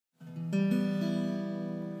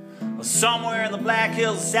Somewhere in the Black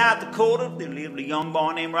Hills of South Dakota, there lived a young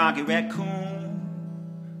boy named Rocky Raccoon.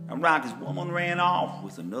 And Rocky's woman ran off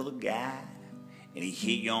with another guy, and he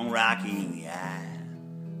hit young Rocky in the eye.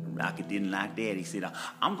 Rocky didn't like that. He said,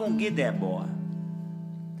 I'm gonna get that boy.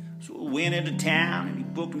 So he went into town and he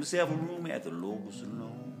booked himself a room at the local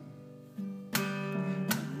saloon.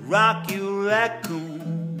 Rocky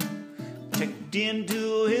Raccoon checked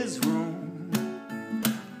into his room,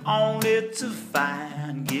 only to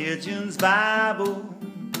find Gideon's Bible.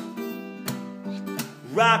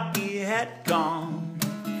 Rocky had gone,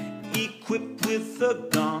 equipped with a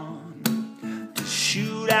gun, to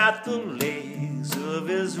shoot out the legs of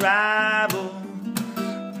his rival.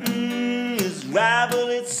 His rival,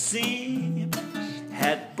 it seemed,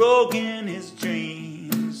 had broken his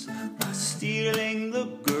dreams by stealing the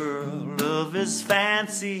girl of his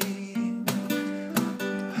fancy.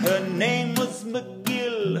 Her name was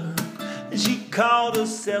McGill, and she called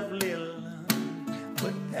herself Lil,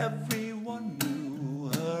 but everyone knew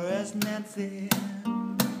her as Nancy.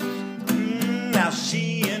 Now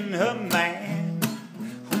she and her man,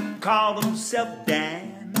 who called himself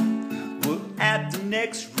Dan, were at the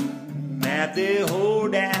next room at their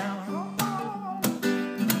hold down.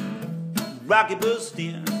 Rocky burst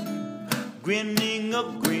in, grinning a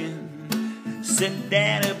grin, said,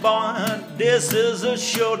 "Danny boy, this is a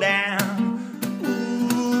showdown."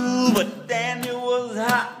 Ooh, but Danny was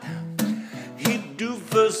hot, he'd do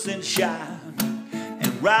first and shot,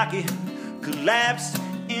 and Rocky collapsed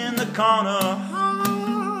in the corner.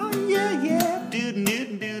 Oh, yeah, yeah,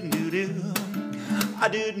 do-do-do-do-do-do, I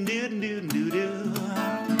do-do-do-do-do-do,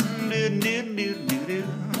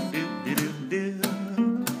 do-do-do-do-do-do-do-do.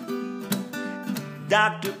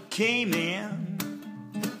 Doctor came in,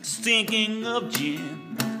 stinking of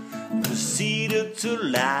gin, proceeded to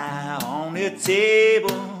lie on the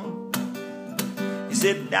table. He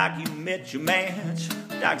said, "Doc, you met your match."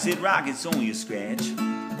 Doc said, "Rocky, it's only a scratch,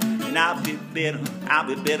 and I'll be better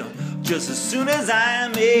just as soon as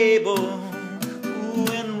I'm able." Ooh,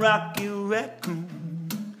 and Rocky Raccoon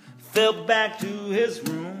fell back to his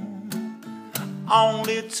room,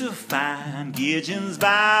 only to find Gideon's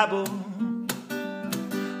Bible.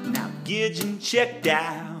 Now Gideon checked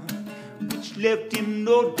out, which left him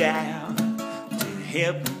no doubt to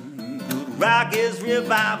heaven could Rocky's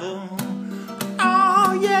revival.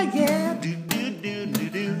 Oh yeah, yeah, do do do do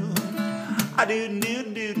do, I do do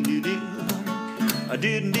do do do, I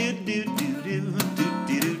do do do do do do do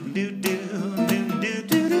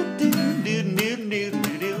do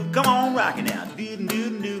do do. Come on, Rocky now, do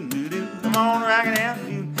do do do do. Come on, Rocky now.